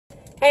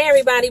Hey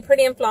everybody,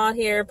 Pretty and Flawed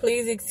here.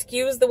 Please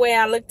excuse the way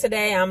I look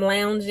today. I'm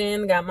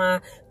lounging, got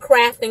my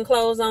crafting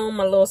clothes on,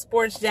 my little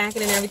sports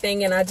jacket and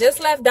everything, and I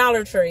just left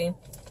Dollar Tree.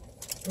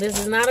 This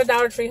is not a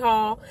Dollar Tree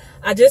haul.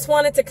 I just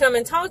wanted to come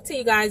and talk to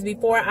you guys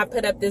before I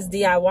put up this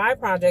DIY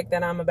project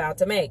that I'm about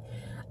to make.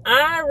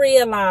 I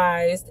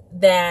realized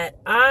that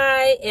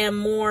I am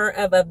more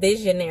of a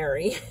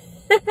visionary.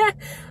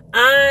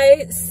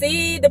 I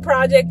see the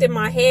project in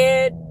my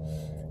head.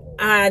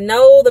 I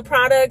know the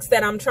products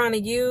that I'm trying to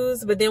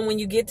use, but then when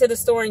you get to the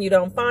store and you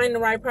don't find the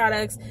right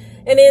products,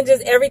 and then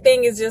just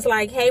everything is just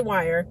like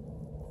haywire.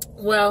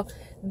 Well,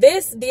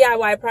 this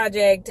DIY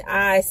project,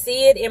 I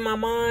see it in my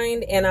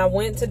mind, and I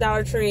went to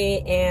Dollar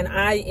Tree and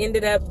I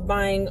ended up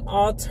buying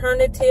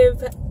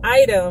alternative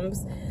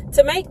items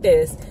to make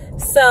this.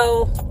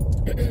 So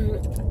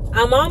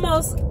I'm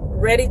almost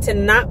ready to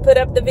not put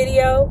up the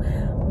video.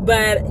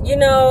 But, you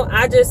know,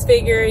 I just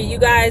figure you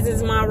guys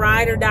is my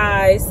ride or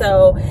die.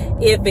 So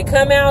if it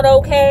come out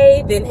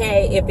okay, then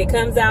hey. If it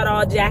comes out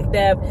all jacked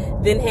up,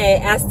 then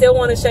hey. I still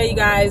want to show you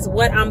guys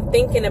what I'm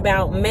thinking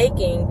about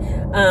making.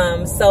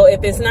 So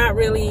if it's not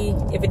really,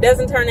 if it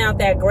doesn't turn out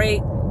that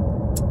great,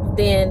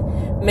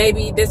 then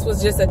maybe this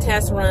was just a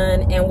test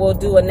run and we'll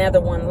do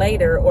another one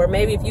later. Or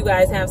maybe if you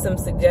guys have some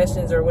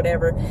suggestions or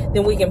whatever,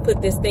 then we can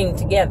put this thing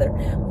together.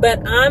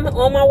 But I'm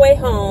on my way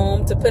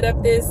home to put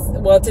up this,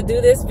 well, to do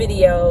this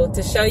video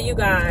to show you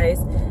guys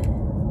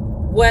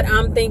what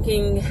I'm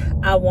thinking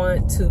I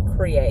want to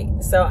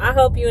create. So I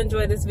hope you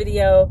enjoy this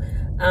video.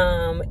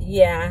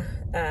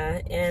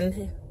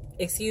 And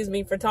excuse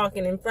me for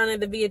talking in front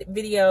of the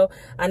video.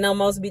 I know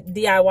most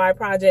DIY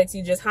projects,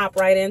 you just hop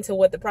right into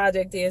what the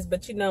project is,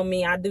 but you know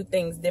me, I do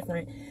things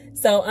different.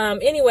 So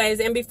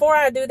anyways, and before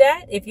I do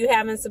that, if you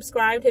haven't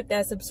subscribed, hit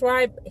that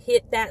subscribe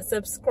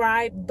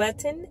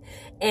button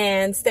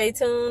and stay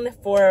tuned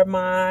for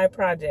my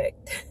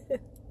project.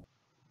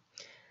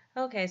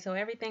 Okay, so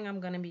everything I'm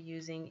going to be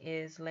using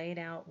is laid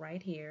out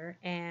right here,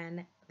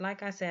 and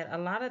like I said, a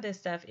lot of this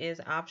stuff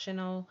is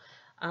optional.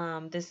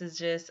 This is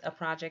just a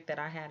project that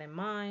I had in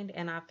mind,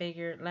 and I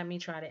figured let me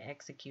try to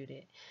execute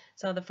it.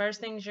 So the first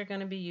things you're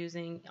going to be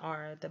using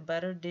are the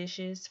butter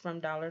dishes from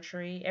Dollar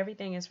Tree.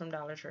 Everything is from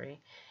Dollar Tree,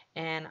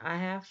 and I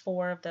have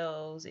 4 of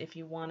those. If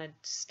you want to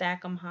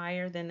stack them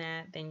higher than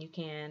that, then you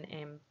can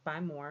and buy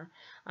more.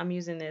 I'm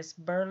using this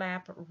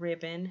burlap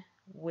ribbon,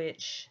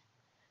 which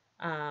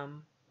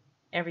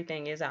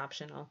everything is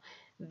optional.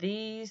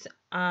 These,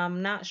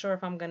 I'm not sure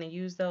if I'm going to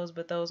use those,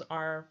 but those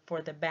are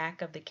for the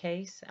back of the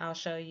case. I'll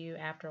show you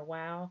after a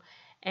while.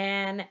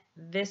 And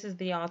this is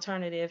the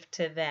alternative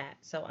to that.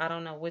 So I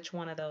don't know which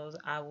one of those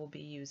I will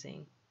be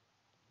using.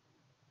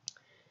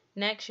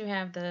 Next, you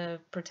have the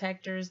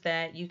protectors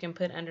that you can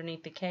put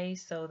underneath the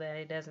case so that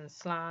it doesn't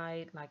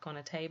slide like on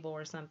a table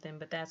or something,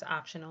 but that's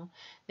optional.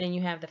 Then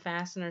you have the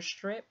fastener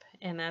strip,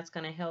 and that's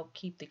going to help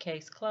keep the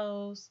case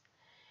closed.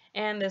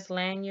 And this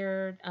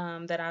lanyard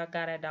that I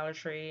got at Dollar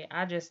Tree,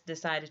 I just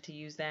decided to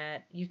use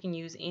that. You can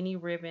use any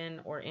ribbon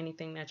or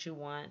anything that you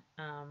want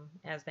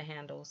as the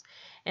handles.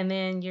 And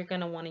then you're going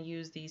to want to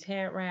use these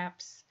head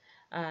wraps.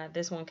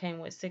 This one came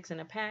with 6 in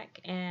a pack,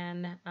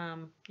 and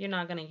you're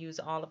not going to use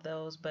all of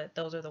those, but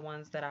those are the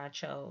ones that I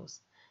chose.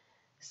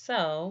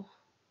 So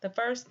the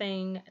first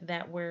thing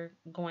that we're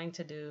going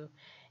to do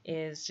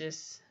is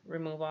just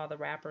remove all the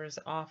wrappers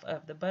off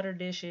of the butter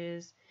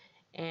dishes.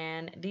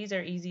 And these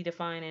are easy to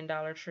find in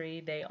Dollar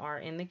Tree. They are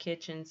in the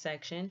kitchen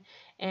section,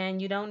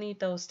 and you don't need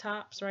those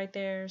tops right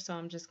there, so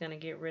I'm just going to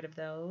get rid of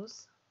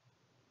those.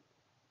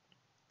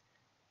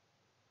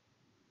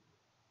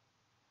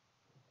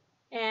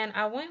 And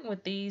I went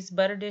with these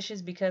butter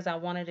dishes because I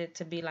wanted it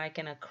to be like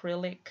an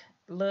acrylic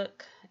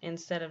look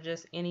instead of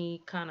just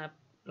any kind of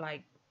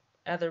like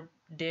other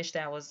dish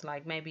that was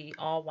like maybe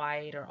all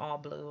white or all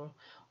blue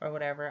or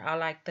whatever. I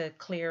like the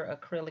clear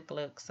acrylic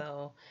look,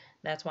 so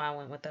that's why I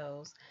went with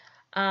those.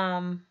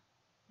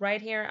 Right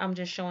here, I'm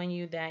just showing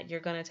you that you're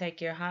going to take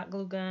your hot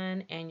glue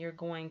gun and you're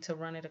going to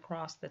run it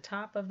across the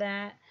top of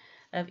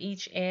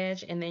each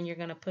edge, and then you're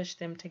going to push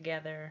them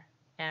together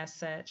as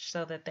such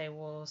so that they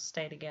will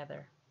stay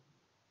together.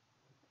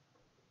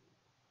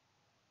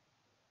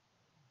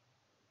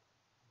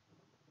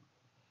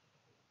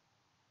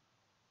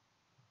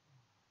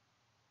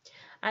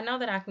 I know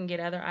that I can get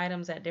other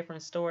items at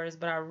different stores,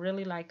 but I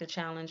really like the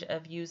challenge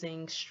of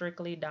using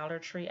strictly Dollar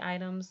Tree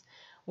items,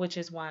 which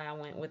is why I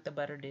went with the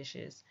butter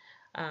dishes.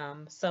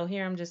 So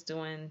here I'm just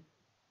doing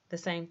the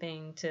same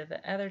thing to the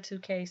other 2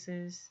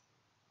 cases.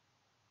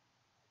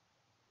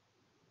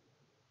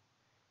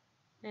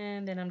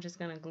 And then I'm just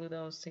going to glue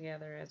those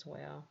together as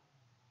well.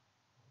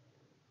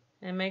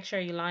 And make sure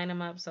you line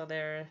them up so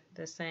they're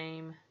the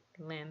same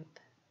length.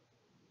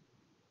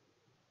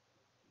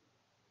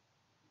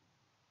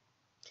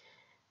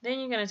 Then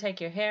you're going to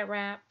take your head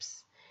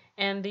wraps,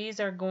 and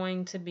these are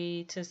going to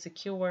be to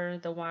secure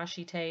the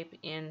washi tape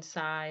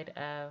inside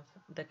of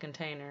the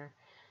container.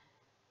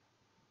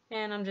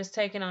 And I'm just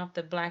taking off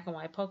the black and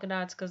white polka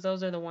dots because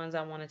those are the ones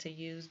I wanted to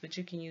use, but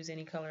you can use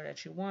any color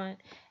that you want.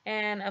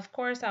 And of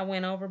course I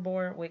went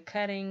overboard with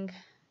cutting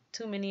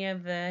too many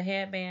of the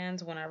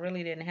headbands when I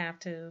really didn't have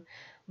to.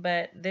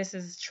 But this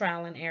is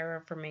trial and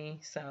error for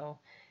me. So,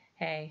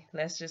 hey,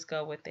 let's just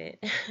go with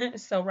it.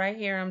 So right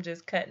here, I'm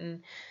just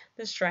cutting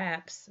the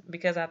straps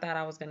because I thought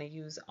I was going to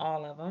use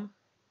all of them.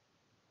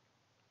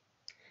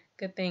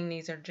 Good thing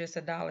these are just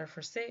 $1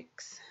 for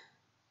 6.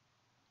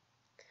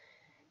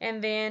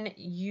 And then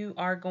you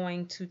are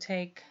going to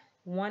take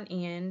one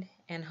end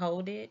and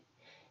hold it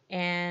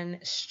and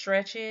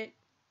stretch it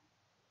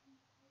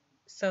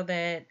so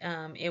that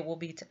it will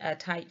be a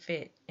tight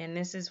fit. And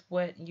this is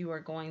what you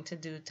are going to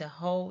do to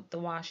hold the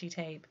washi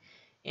tape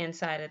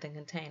inside of the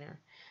container.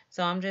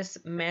 So I'm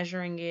just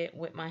measuring it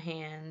with my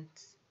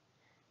hands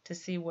to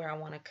see where I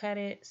want to cut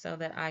it so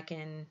that I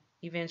can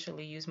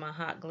eventually use my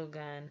hot glue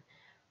gun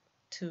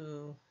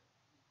to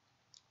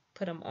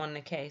put them on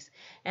the case.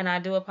 And I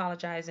do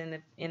apologize,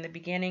 in the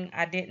beginning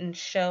I didn't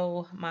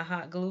show my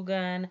hot glue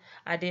gun.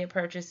 I did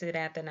purchase it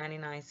at the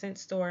 99-cent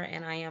store,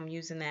 and I am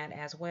using that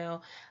as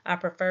well. I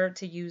preferred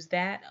to use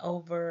that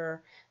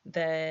over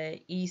the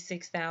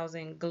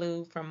E6000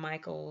 glue from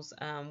Michaels,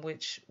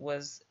 which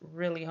was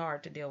really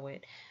hard to deal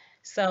with.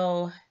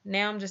 So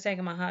now I'm just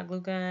taking my hot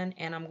glue gun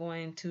and I'm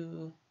going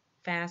to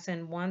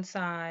fasten one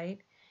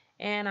side,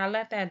 and I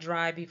let that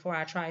dry before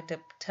I tried to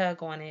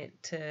tug on it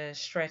to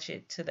stretch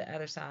it to the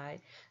other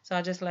side. So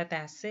I just let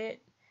that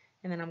sit,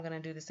 and then I'm going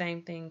to do the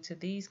same thing to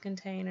these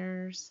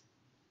containers.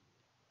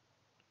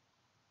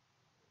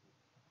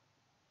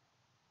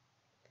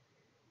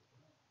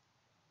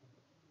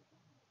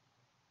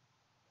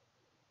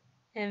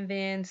 And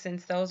then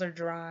since those are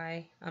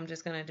dry, I'm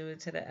just going to do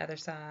it to the other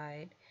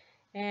side.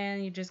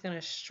 And you're just going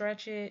to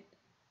stretch it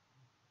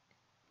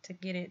to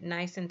get it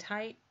nice and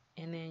tight,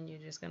 and then you're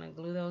just going to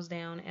glue those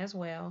down as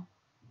well.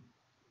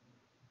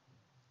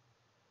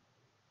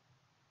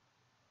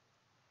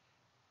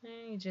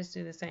 And you just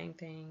do the same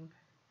thing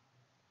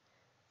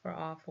for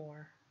all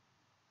 4.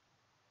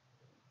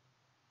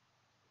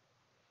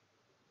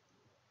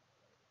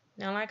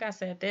 Now, like I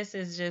said, this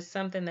is just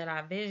something that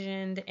I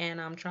visioned and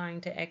I'm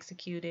trying to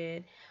execute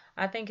it.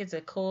 I think it's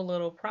a cool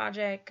little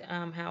project.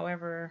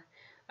 However,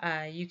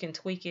 you can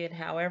tweak it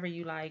however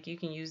you like. You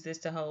can use this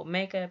to hold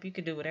makeup. You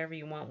could do whatever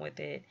you want with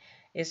it.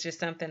 It's just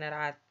something that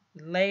I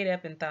laid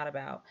up and thought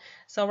about.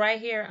 So right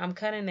here, I'm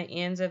cutting the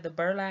ends of the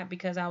burlap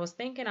because I was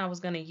thinking I was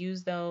going to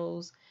use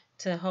those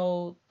to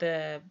hold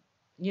the,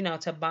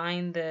 to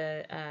bind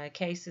the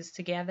cases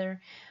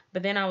together.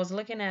 But then I was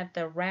looking at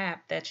the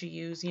wrap that you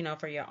use,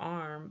 for your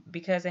arm,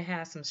 because it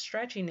has some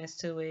stretchiness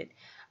to it.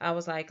 I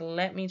was like,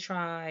 let me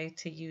try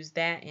to use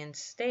that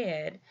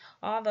instead.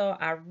 Although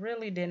I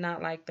really did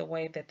not like the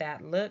way that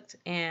that looked.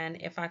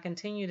 And if I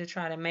continue to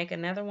try to make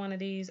another one of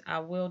these, I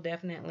will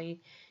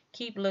definitely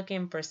keep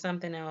looking for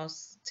something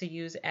else to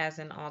use as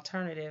an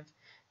alternative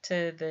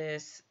to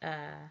this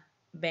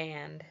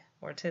band,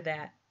 or to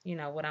that,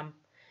 what I'm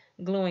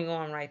gluing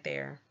on right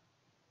there.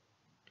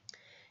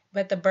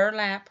 But the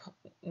burlap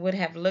would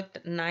have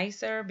looked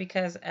nicer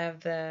because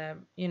of the,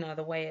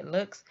 the way it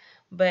looks,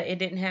 but it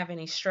didn't have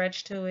any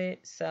stretch to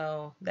it.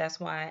 So that's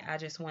why I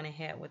just went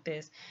ahead with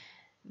this.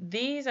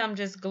 These I'm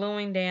just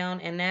gluing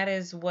down, and that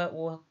is what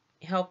will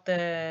help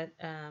the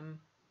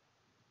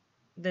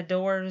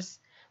doors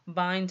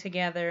bind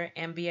together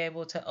and be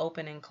able to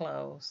open and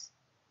close.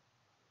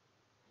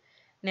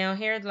 Now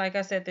here, like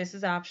I said, this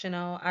is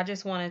optional. I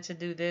just wanted to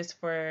do this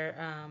for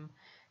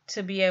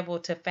to be able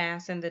to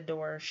fasten the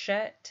door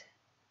shut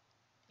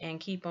and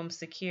keep them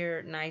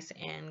secured nice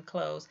and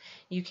closed.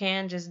 You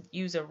can just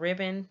use a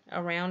ribbon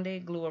around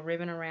it, glue a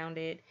ribbon around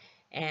it,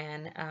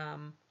 and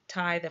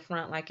tie the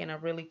front like in a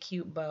really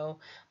cute bow.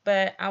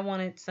 But I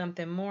wanted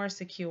something more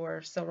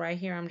secure, so right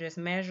here I'm just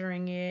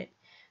measuring it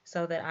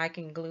so that I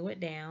can glue it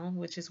down,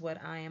 which is what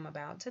I am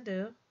about to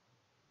do.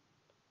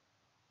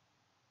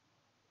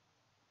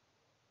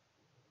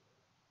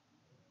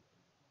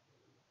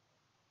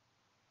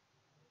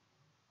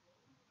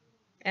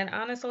 And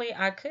honestly,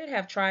 I could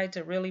have tried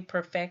to really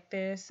perfect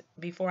this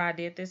before I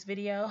did this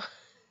video.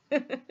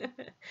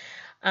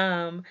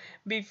 um,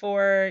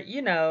 Before,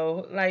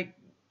 like,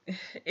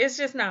 it's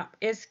just not,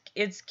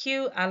 it's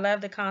cute. I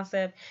love the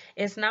concept.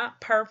 It's not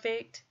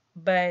perfect,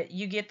 but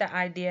you get the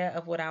idea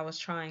of what I was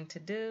trying to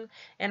do.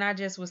 And I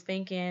just was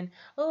thinking,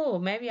 oh,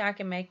 maybe I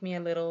can make me a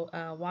little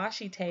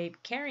washi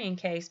tape carrying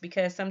case,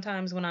 because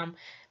sometimes when I'm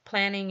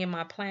planning in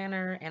my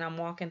planner and I'm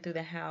walking through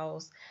the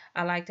house,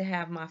 I like to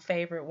have my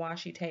favorite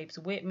washi tapes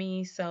with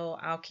me. So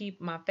I'll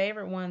keep my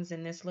favorite ones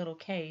in this little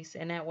case,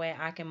 and that way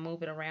I can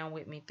move it around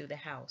with me through the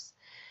house.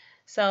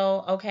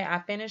 So, okay, I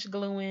finished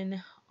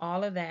gluing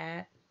all of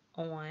that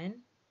on,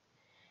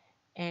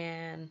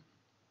 and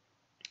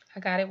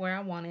I got it where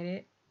I wanted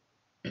it.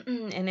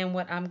 And then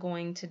what I'm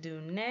going to do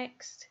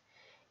next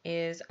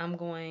is I'm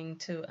going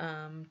to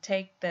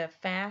take the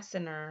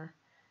fastener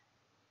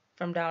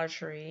from Dollar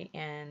Tree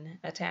and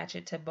attach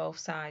it to both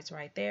sides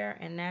right there,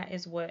 and that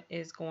is what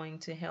is going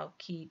to help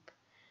keep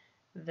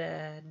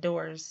the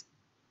doors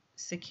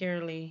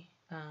securely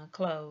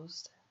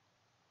closed.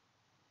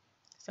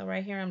 So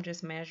right here I'm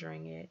just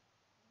measuring it.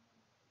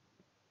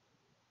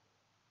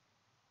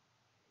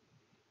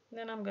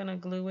 Then I'm gonna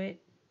glue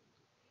it.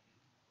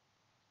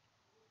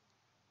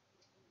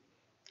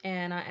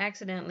 And I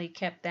accidentally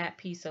kept that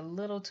piece a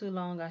little too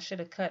long. I should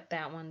have cut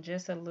that one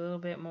just a little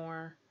bit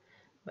more,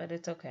 but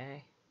it's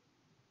okay.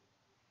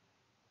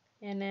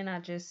 And then I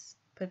just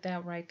put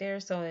that right there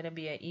so it'll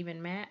be an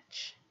even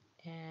match.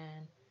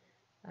 And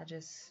I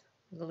just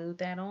glued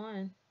that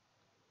on.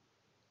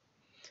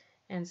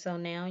 And so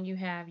now you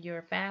have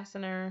your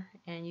fastener,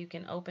 and you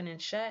can open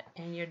and shut,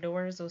 and your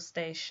doors will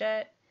stay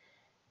shut.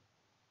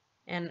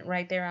 And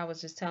right there I was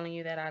just telling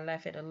you that I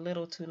left it a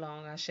little too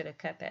long. I should have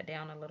cut that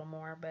down a little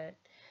more, but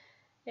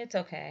it's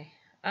okay.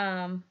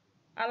 I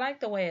like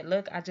the way it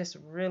looked. I just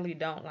really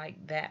don't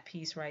like that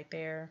piece right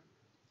there.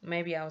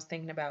 Maybe I was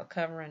thinking about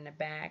covering the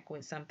back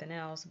with something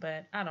else,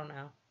 but I don't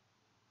know.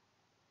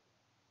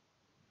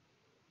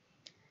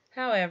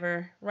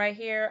 However, right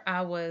here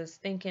I was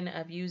thinking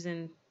of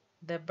using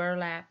the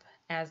burlap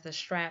as the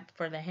strap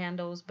for the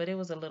handles, but it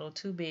was a little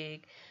too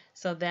big.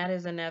 So that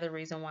is another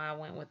reason why I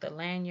went with the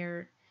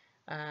lanyard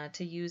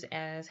to use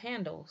as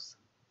handles.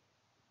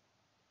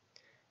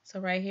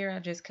 So right here I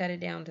just cut it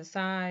down to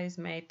size,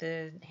 made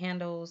the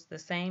handles the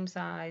same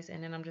size,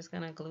 and then I'm just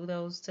going to glue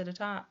those to the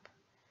top.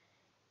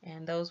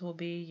 And those will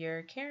be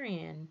your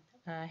carrying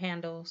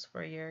handles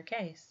for your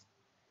case.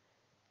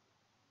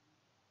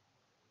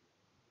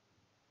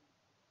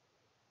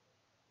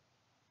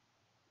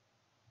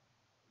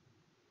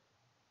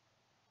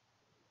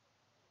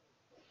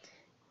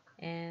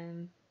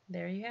 And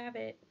there you have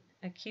it.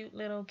 A cute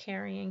little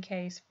carrying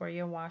case for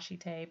your washi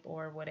tape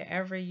or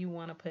whatever you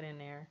want to put in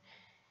there.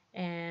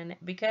 And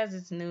because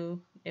it's new,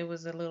 it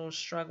was a little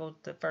struggle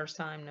the first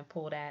time to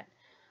pull that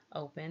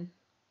open,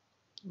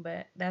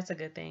 but that's a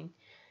good thing.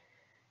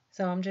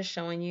 So I'm just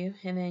showing you,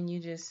 and then you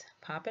just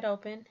pop it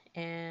open,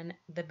 and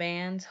the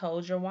bands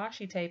hold your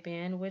washi tape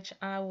in, which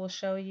I will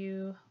show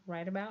you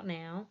right about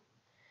now.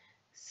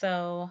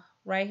 So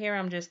right here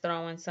I'm just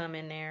throwing some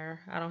in there.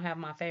 I don't have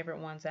my favorite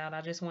ones out.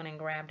 I just went and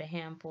grabbed a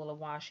handful of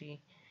washi,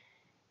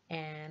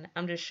 and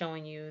I'm just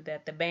showing you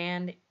that the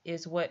band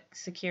is what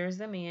secures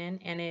them in,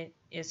 and it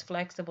is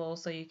flexible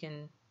so you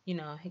can,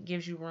 it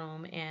gives you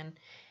room. And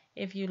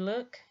if you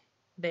look,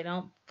 they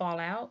don't fall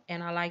out,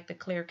 and I like the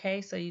clear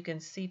case so you can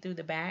see through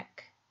the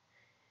back.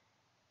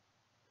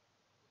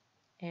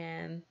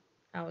 And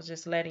I was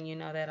just letting you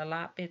know that a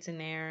lot fits in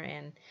there,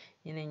 and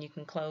then you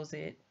can close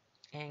it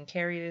and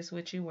carry this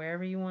with you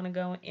wherever you want to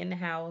go, in the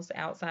house,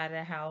 outside of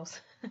the house,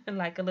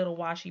 like a little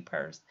washi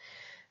purse.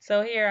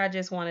 So here I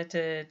just wanted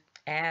to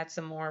add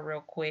some more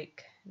real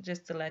quick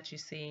just to let you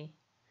see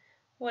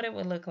what it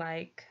would look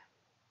like.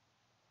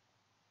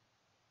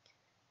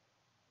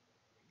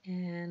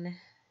 And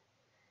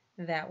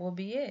that will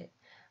be it.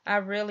 I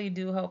really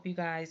do hope you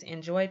guys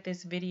enjoyed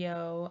this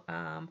video.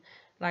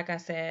 Like I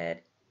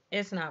said,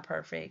 it's not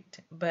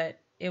perfect, but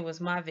it was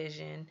my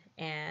vision,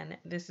 and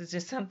this is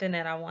just something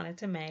that I wanted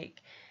to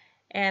make,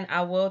 and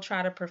I will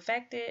try to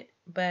perfect it.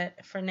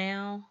 But for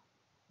now,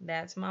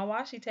 that's my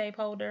washi tape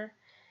holder,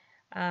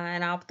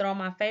 and I'll throw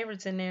my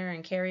favorites in there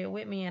and carry it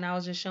with me, and I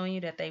was just showing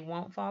you that they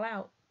won't fall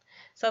out.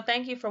 So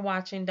thank you for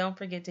watching. Don't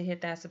forget to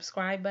hit that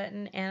subscribe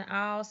button, and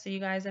I'll see you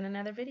guys in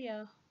another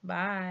video.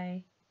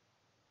 Bye.